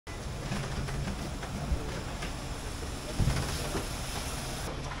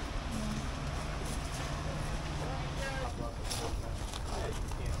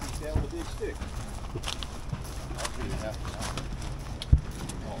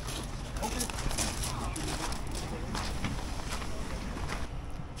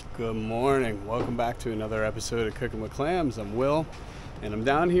Good morning. Welcome back to another episode of Cooking with Clams. I'm Will, and I'm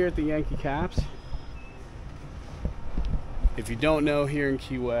down here at the Yankee Capts. If you don't know, here in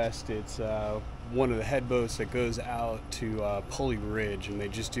Key West, it's one of the head boats that goes out to Pulley Ridge, and they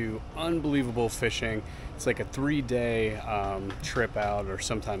just do unbelievable fishing. It's like a 3-day trip out, or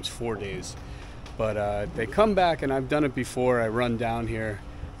sometimes 4 days. But they come back, and I've done it before. I run down here,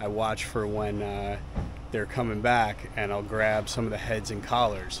 I watch for when they're coming back, and I'll grab some of the heads and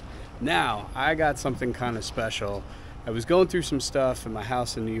collars. Now, I got something kind of special. I was going through some stuff in my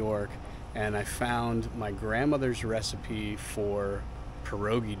house in New York, and I found my grandmother's recipe for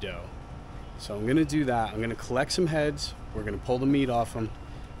pierogi dough. So I'm gonna do that. I'm gonna collect some heads, we're gonna pull the meat off them,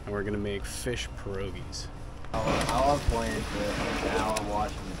 and we're gonna make fish pierogies. I love playing it, and now I'm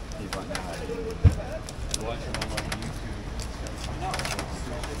watching people now. I'm watching on like YouTube.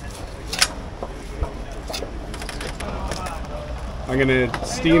 I'm gonna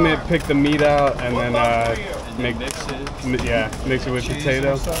steam it, pick the meat out, and then mix it. Mix it with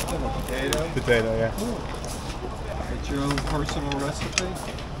potato. Potato, yeah. It's your own personal recipe?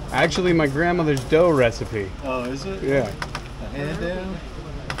 Actually, my grandmother's dough recipe. Oh, is it? Yeah. A hand down?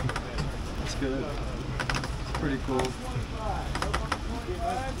 That's good. It's pretty cool.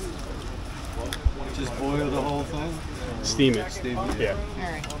 Just boil the whole thing? Steam it. Steam it. Yeah. All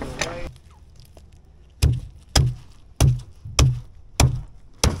right.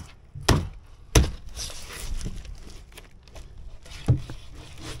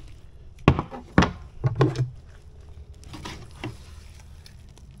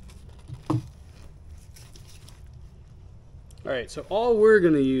 All right, so all we're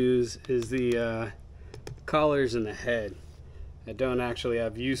gonna use is the collars and the head. I don't actually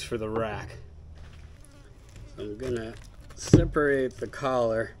have use for the rack. So I'm gonna separate the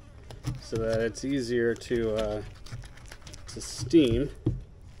collar so that it's easier to steam.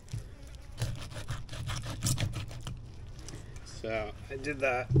 So I did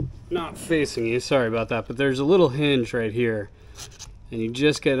that not facing you, sorry about that, but there's a little hinge right here, and you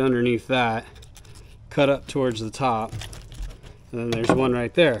just get underneath that, cut up towards the top. And then there's one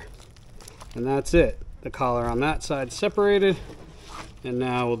right there, and that's it. The collar on that side separated, and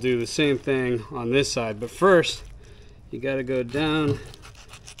now we'll do the same thing on this side. But first, you got to go down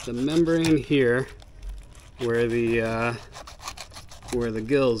the membrane here, where the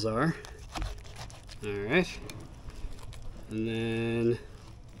gills are. All right, and then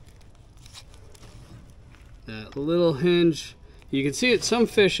that little hinge. You can see it. Some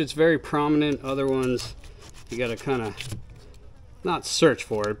fish it's very prominent. Other ones, you got to kind of not search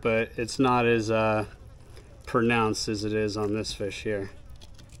for it, but it's not as pronounced as it is on this fish here.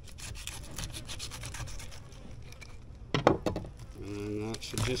 And that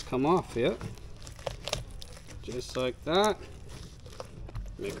should just come off, yep. Just like that.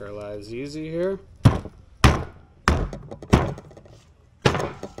 Make our lives easy here.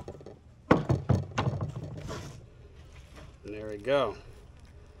 And there we go.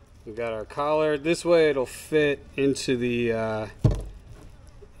 We've got our collar. This way it'll fit into the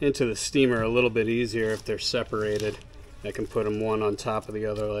steamer a little bit easier if they're separated. I can put them one on top of the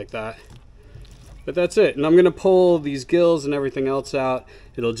other like that. But that's it. And I'm going to pull these gills and everything else out.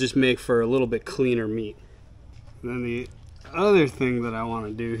 It'll just make for a little bit cleaner meat. And then the other thing that I want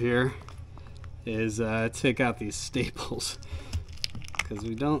to do here is take out these staples, because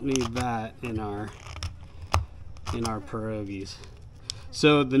we don't need that in our pierogies.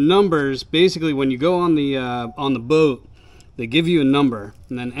 So the numbers, basically when you go on the boat, they give you a number,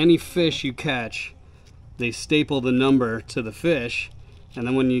 and then any fish you catch, they staple the number to the fish, and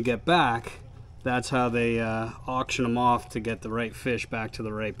then when you get back, that's how they auction them off to get the right fish back to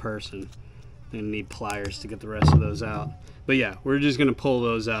the right person. They need pliers to get the rest of those out. But yeah, we're just gonna pull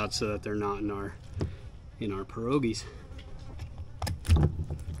those out so that they're not in our pierogies.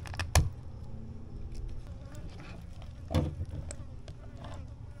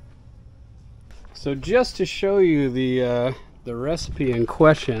 So just to show you the recipe in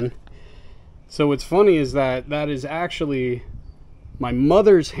question, so what's funny is that is actually my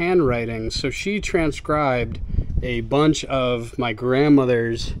mother's handwriting. So she transcribed a bunch of my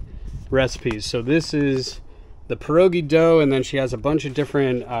grandmother's recipes. So this is the pierogi dough, and then she has a bunch of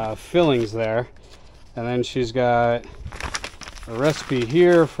different fillings there. And then she's got a recipe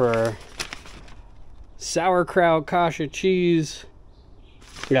here for sauerkraut, kasha cheese.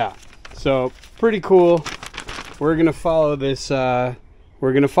 Yeah. So pretty cool. We're gonna follow this. Dough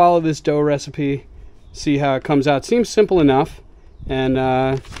recipe. See how it comes out. Seems simple enough. And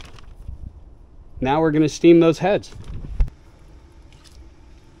now we're gonna steam those heads.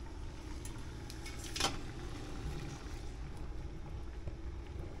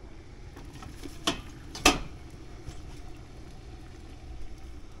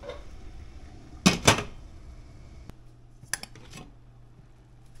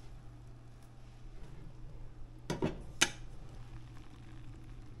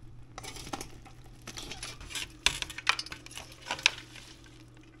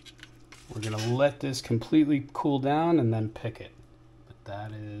 We're gonna let this completely cool down and then pick it. But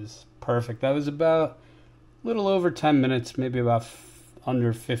that is perfect. That was about a little over 10 minutes, maybe about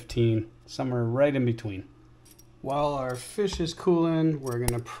under 15, somewhere right in between. While our fish is cooling, we're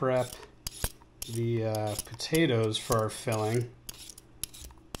gonna prep the potatoes for our filling.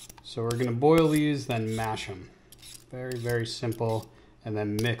 So we're gonna boil these, then mash them. Very, very simple. And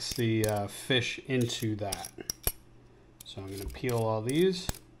then mix the fish into that. So I'm gonna peel all these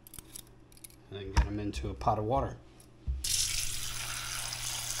and then get them into a pot of water.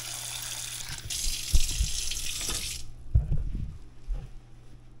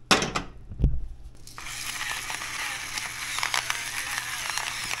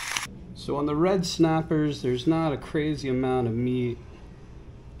 So on the red snappers, there's not a crazy amount of meat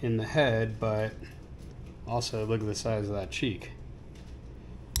in the head, but also look at the size of that cheek.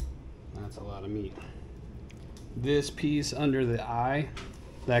 That's a lot of meat. This piece under the eye,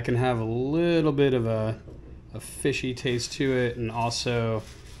 that can have a little bit of a fishy taste to it, and also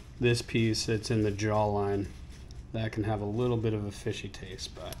this piece that's in the jawline, that can have a little bit of a fishy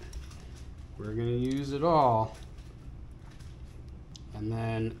taste, but we're gonna use it all. And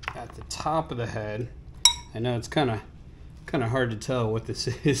then at the top of the head, I know it's kind of hard to tell what this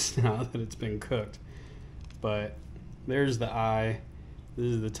is now that it's been cooked, but there's the eye. This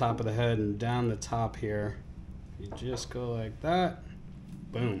is the top of the head, and down the top here, you just go like that,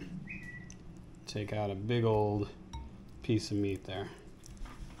 boom. Take out a big old piece of meat there.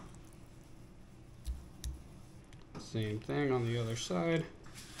 Same thing on the other side.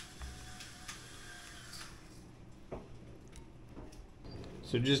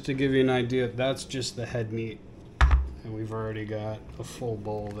 So just to give you an idea, that's just the head meat, and we've already got a full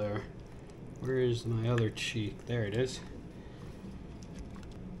bowl there. Where is my other cheek? There it is.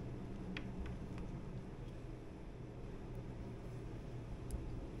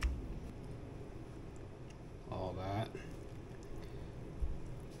 All that.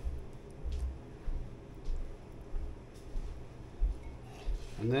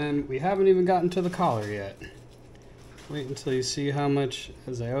 And then we haven't even gotten to the collar yet. Wait until you see how much,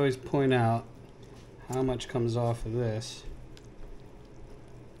 as I always point out, how much comes off of this.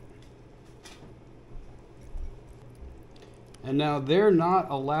 And now they're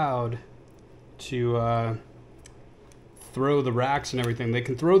not allowed to throw the racks and everything. They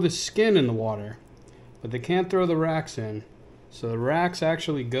can throw the skin in the water, but they can't throw the racks in. So the racks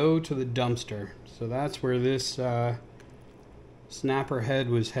actually go to the dumpster. So that's where this snapper head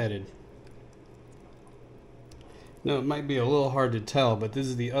was headed. No, it might be a little hard to tell, but this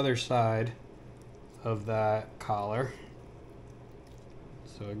is the other side of that collar.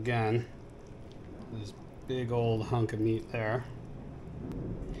 So again, this big old hunk of meat there.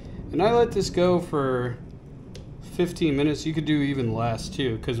 And I let this go for 15 minutes. You could do even less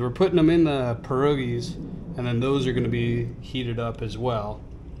too, because we're putting them in the pierogies, and then those are going to be heated up as well.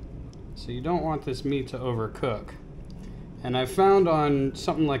 So you don't want this meat to overcook. And I found on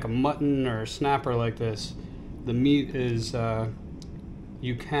something like a mutton or a snapper like this, the meat is,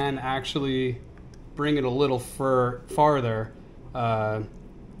 you can actually bring it a little farther, or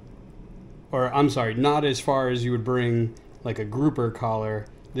I'm sorry, not as far as you would bring like a grouper collar.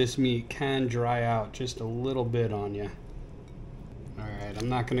 This meat can dry out just a little bit on you. All right, I'm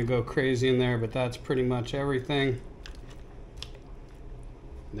not gonna go crazy in there, but that's pretty much everything.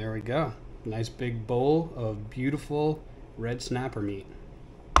 There we go. Nice big bowl of beautiful red snapper meat.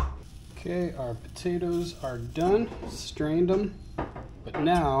 Okay, our potatoes are done, strained them, but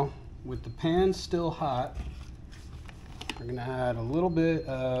now with the pan still hot, we're gonna add a little bit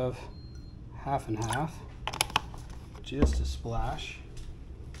of half and half, just a splash,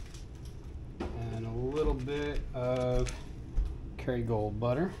 and a little bit of Kerrygold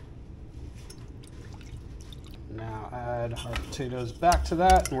butter. Now add our potatoes back to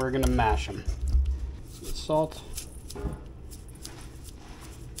that, and we're gonna mash them. Some salt.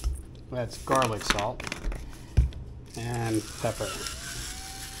 That's garlic salt and pepper.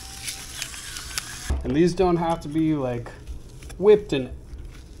 And these don't have to be like whipped and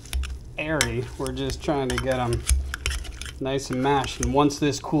airy. We're just trying to get them nice and mashed. And once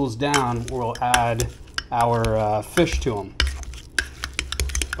this cools down, we'll add our fish to them.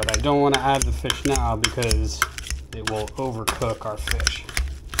 But I don't want to add the fish now because it will overcook our fish.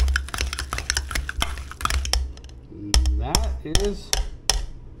 And that is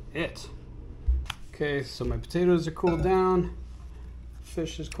it. Okay, so my potatoes are cooled down,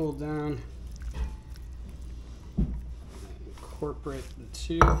 fish is cooled down. Incorporate the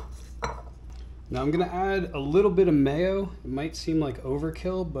two. Now I'm gonna add a little bit of mayo. It might seem like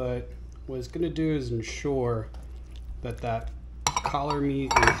overkill, but what it's gonna do is ensure that that collar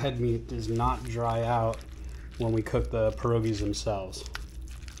meat and head meat does not dry out when we cook the pierogies themselves.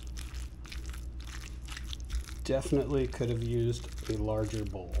 Definitely could have used a larger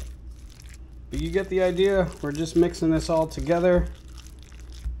bowl. But you get the idea. We're just mixing this all together.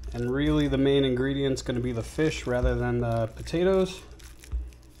 And really the main ingredient's going to be the fish rather than the potatoes.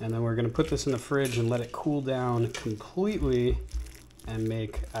 And then we're going to put this in the fridge and let it cool down completely and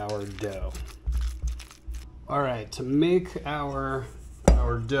make our dough. All right, to make our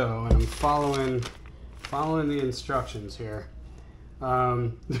dough, and I'm following the instructions here.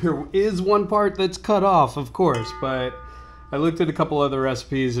 There is one part that's cut off, of course, but I looked at a couple other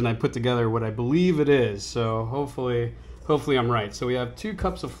recipes and I put together what I believe it is. So hopefully I'm right. So we have 2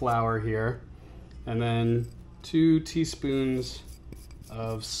 cups of flour here, and then 2 teaspoons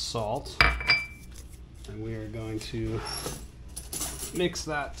of salt, and we are going to mix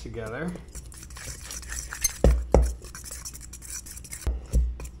that together.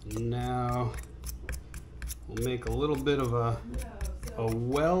 Now we'll make a little bit of a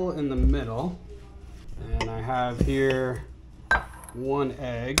well in the middle, and I have here 1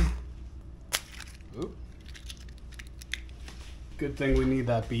 egg. Oop. Good thing we need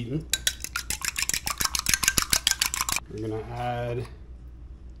that beaten. We're gonna add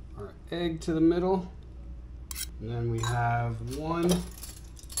our egg to the middle, and then we have 1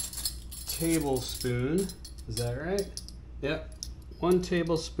 tablespoon. Is that right? Yep. 1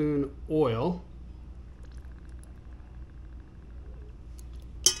 tablespoon oil.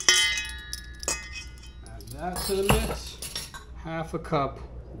 Add that to the mix. 1/2 cup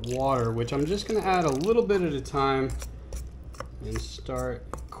water, which I'm just gonna add a little bit at a time and start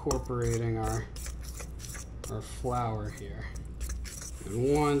incorporating our flour here.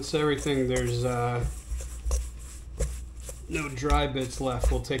 And once everything, there's no dry bits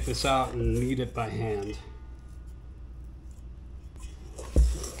left, we'll take this out and knead it by hand.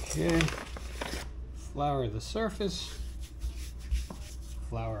 Okay, flour the surface,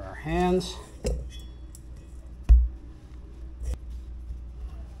 flour our hands.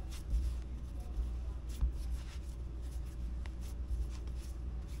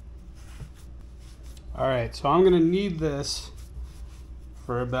 All right, so I'm gonna knead this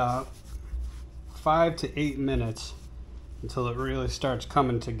for about 5 to 8 minutes until it really starts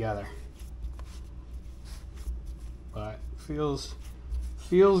coming together. But feels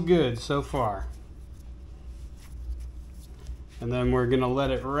good so far. And then we're gonna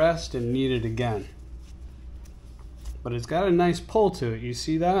let it rest and knead it again. But it's got a nice pull to it, you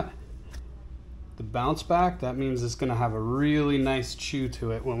see that? The bounce back, that means it's gonna have a really nice chew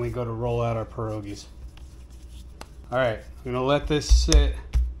to it when we go to roll out our pierogies. All right, I'm gonna let this sit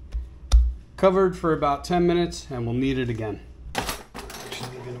covered for about 10 minutes and we'll knead it again.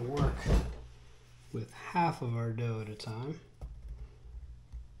 Actually gonna work with half of our dough at a time.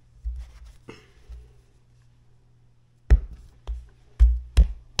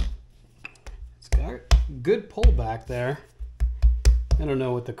 It's got good pull back there. I don't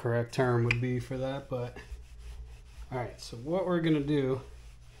know what the correct term would be for that, but all right, so what we're gonna do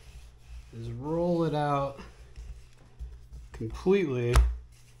is roll it out completely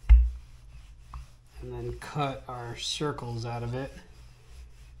and then cut our circles out of it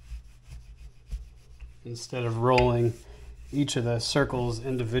instead of rolling each of the circles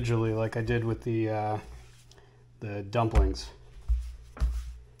individually like I did with the dumplings.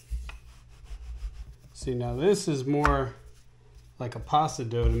 See, now this is more like a pasta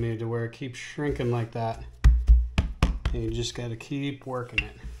dough to me, to where it keeps shrinking like that, and you just got to keep working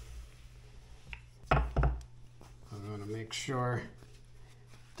it. I'm going to make sure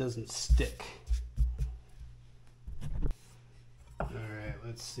it doesn't stick. All right,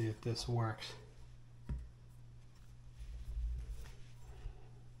 let's see if this works.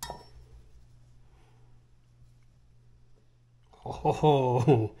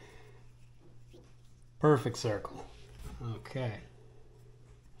 Oh, perfect circle. Okay.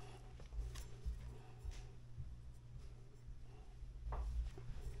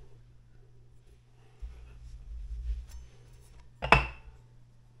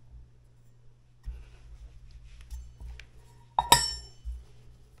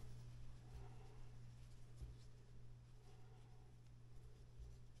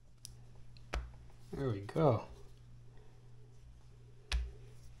 There we go.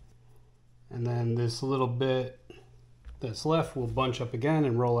 And then this little bit that's left will bunch up again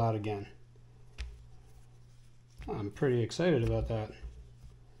and roll out again. I'm pretty excited about that.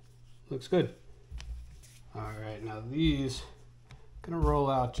 Looks good. All right, now these, I'm gonna roll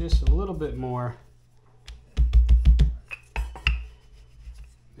out just a little bit more.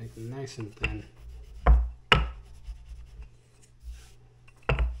 Make them nice and thin.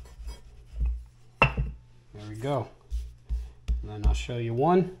 we go. And then I'll show you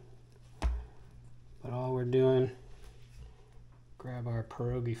one. But all we're doing, grab our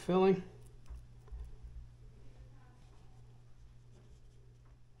pierogi filling.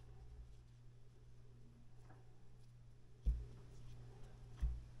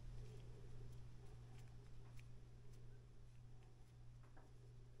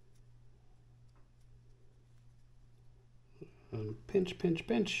 And pinch, pinch,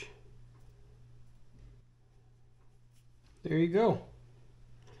 pinch. There you go.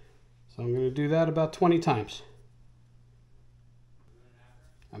 So I'm going to do that about 20 times.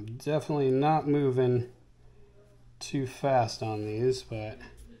 I'm definitely not moving too fast on these, but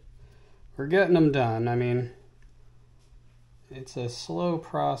we're getting them done. I mean, it's a slow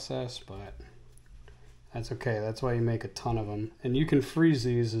process, but that's okay. That's why you make a ton of them. And you can freeze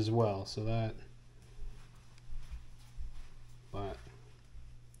these as well, so that... But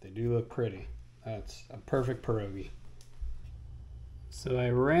they do look pretty. That's a perfect pierogi. So I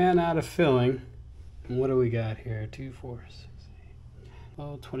ran out of filling. And what do we got here? 2, 4, 6,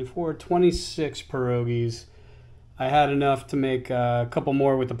 8, 24, 26 pierogies. I had enough to make a couple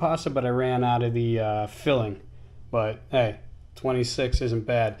more with the pasta, but I ran out of the filling. But hey, 26 isn't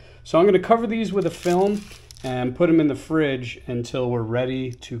bad. So I'm going to cover these with a film and put them in the fridge until we're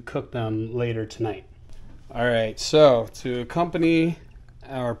ready to cook them later tonight. All right, so to accompany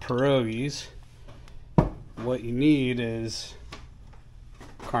our pierogies, what you need is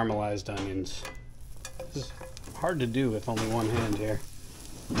caramelized onions. This is hard to do with only one hand here.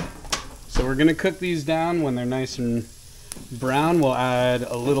 So we're gonna cook these down. When they're nice and brown, we'll add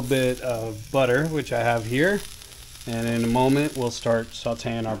a little bit of butter, which I have here. And in a moment, we'll start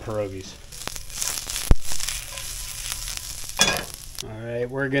sauteing our pierogies. All right,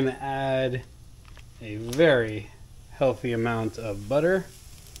 we're gonna add a very healthy amount of butter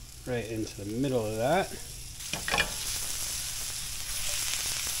right into the middle of that.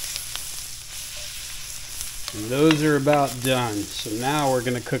 And those are about done. So now we're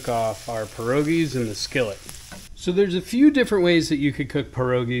going to cook off our pierogies in the skillet. So there's a few different ways that you could cook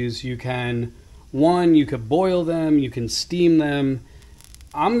pierogies. You can, one, you could boil them, you can steam them.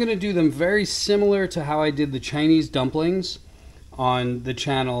 I'm going to do them very similar to how I did the Chinese dumplings on the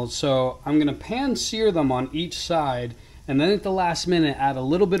channel. So I'm going to pan sear them on each side, and then at the last minute add a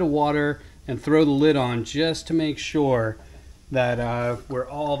little bit of water and throw the lid on just to make sure that we're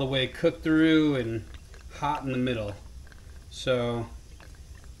all the way cooked through and hot in the middle. So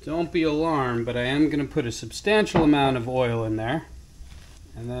don't be alarmed, but I am going to put a substantial amount of oil in there,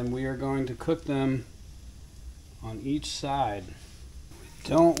 and then we are going to cook them on each side.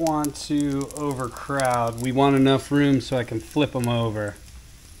 Don't want to overcrowd. We want enough room so I can flip them over.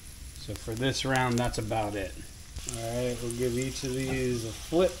 So for this round, that's about it. All right, we'll give each of these a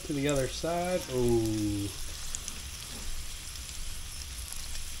flip to the other side. Ooh,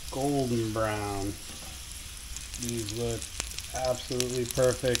 golden brown. These look absolutely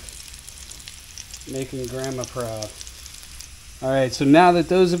perfect. Making Grandma proud. All right, so now that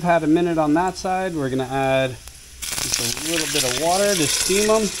those have had a minute on that side, we're gonna add just a little bit of water to steam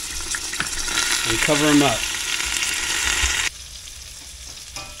them and cover them up.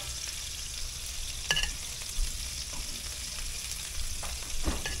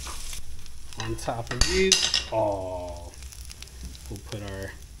 On top of these, we'll put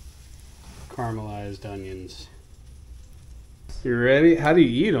our caramelized onions. You ready? How do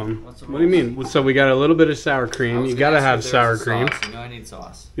you eat them? What do you mean? So we got a little bit of sour cream. You gotta have sour cream. You know I need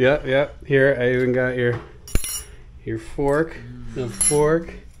sauce. Yep, yep. Here, I even got your fork. A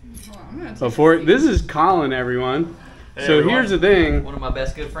fork. A fork. This is Colin, everyone. Hey, so everyone. here's the thing. One of my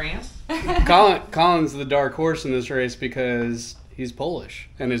best good friends. Colin's the dark horse in this race because he's Polish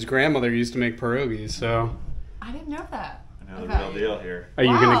and his grandmother used to make pierogies. So I didn't know that. I know the real deal here. Are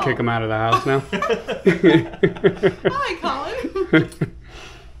you gonna kick him out of the house now? Hi, Colin.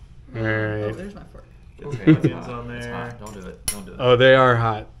 All right. Oh, there's my fork. Okay, onions on there. Don't do it. Don't do it. Oh, they are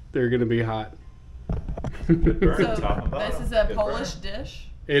hot. They're gonna be hot. Good burn, So top and bottom. this is a Good Polish burn. dish?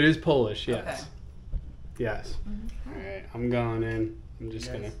 It is Polish, yes. Okay. Yes. All right, I'm going in. I'm just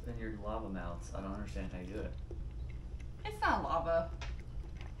You gonna. guys and your lava mouths. I don't understand how you do it. It's not lava.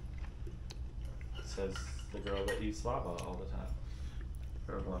 It says the girl that eats lava all the time.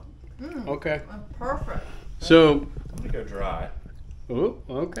 Okay. Perfect. So. I'm gonna go dry. Oh,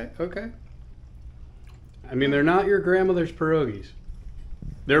 okay, okay. I mean, they're not your grandmother's pierogies.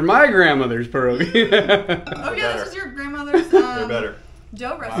 They're my grandmother's pierogi. Oh yeah, this is your grandmother's They're better.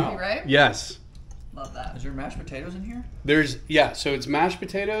 dough recipe, Wow. right? Yes. Love that. Is there mashed potatoes in here? So it's mashed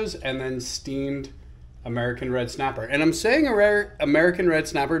potatoes and then steamed American red snapper. And I'm saying American red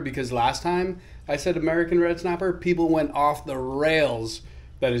snapper because last time I said American red snapper. People went off the rails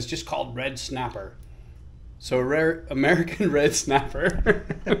that is just called red snapper. So a rare American red snapper.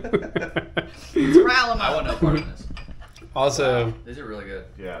 Let's rile 'em I up. want no part of this. Also, These are really good.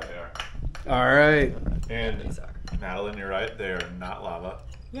 Yeah, they are. all right. And These are. Madeline, you're right. They are not lava.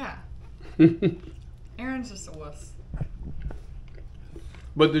 Yeah. Aaron's just a wuss.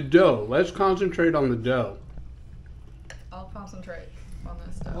 But the dough. Let's concentrate on the dough. I'll concentrate on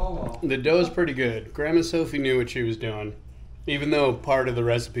this stuff. Oh, The dough's pretty good. Grandma Sophie knew what she was doing, even though part of the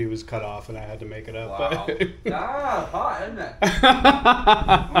recipe was cut off and I had to make it up. wow. But- Ah, hot, isn't it?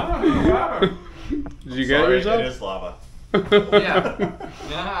 Did you get Sorry, yourself? It is lava. Yeah.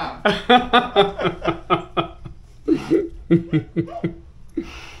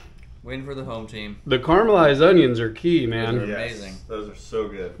 Waiting for the home team. The caramelized onions are key, Those man. are Yes, amazing. those are so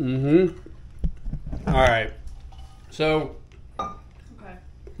good. Mm-hmm. All right. So Okay.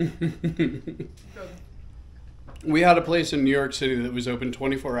 Good. we had a place in New York City that was open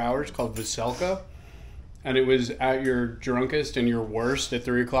 24 hours called Veselka. And it was at your drunkest and your worst at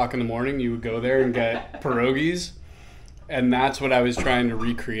 3 o'clock in the morning. You would go there and get pierogies. And that's what I was trying to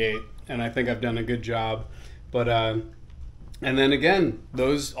recreate. And I think I've done a good job. But, and then again,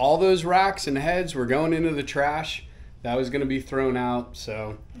 all those racks and heads were going into the trash. That was going to be thrown out.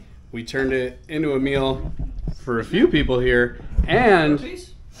 So we turned it into a meal for a few people here. And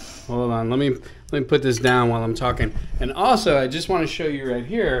Please? hold on, let me put this down while I'm talking. And also, I just want to show you right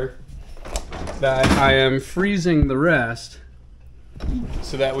here that I am freezing the rest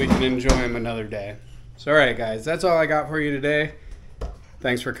so that we can enjoy them another day. So, all right, guys, that's all I got for you today.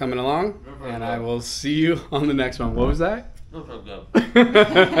 Thanks for coming along, and I will see you on the next one. What was that? Those are good.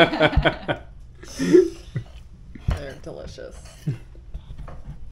 They're delicious.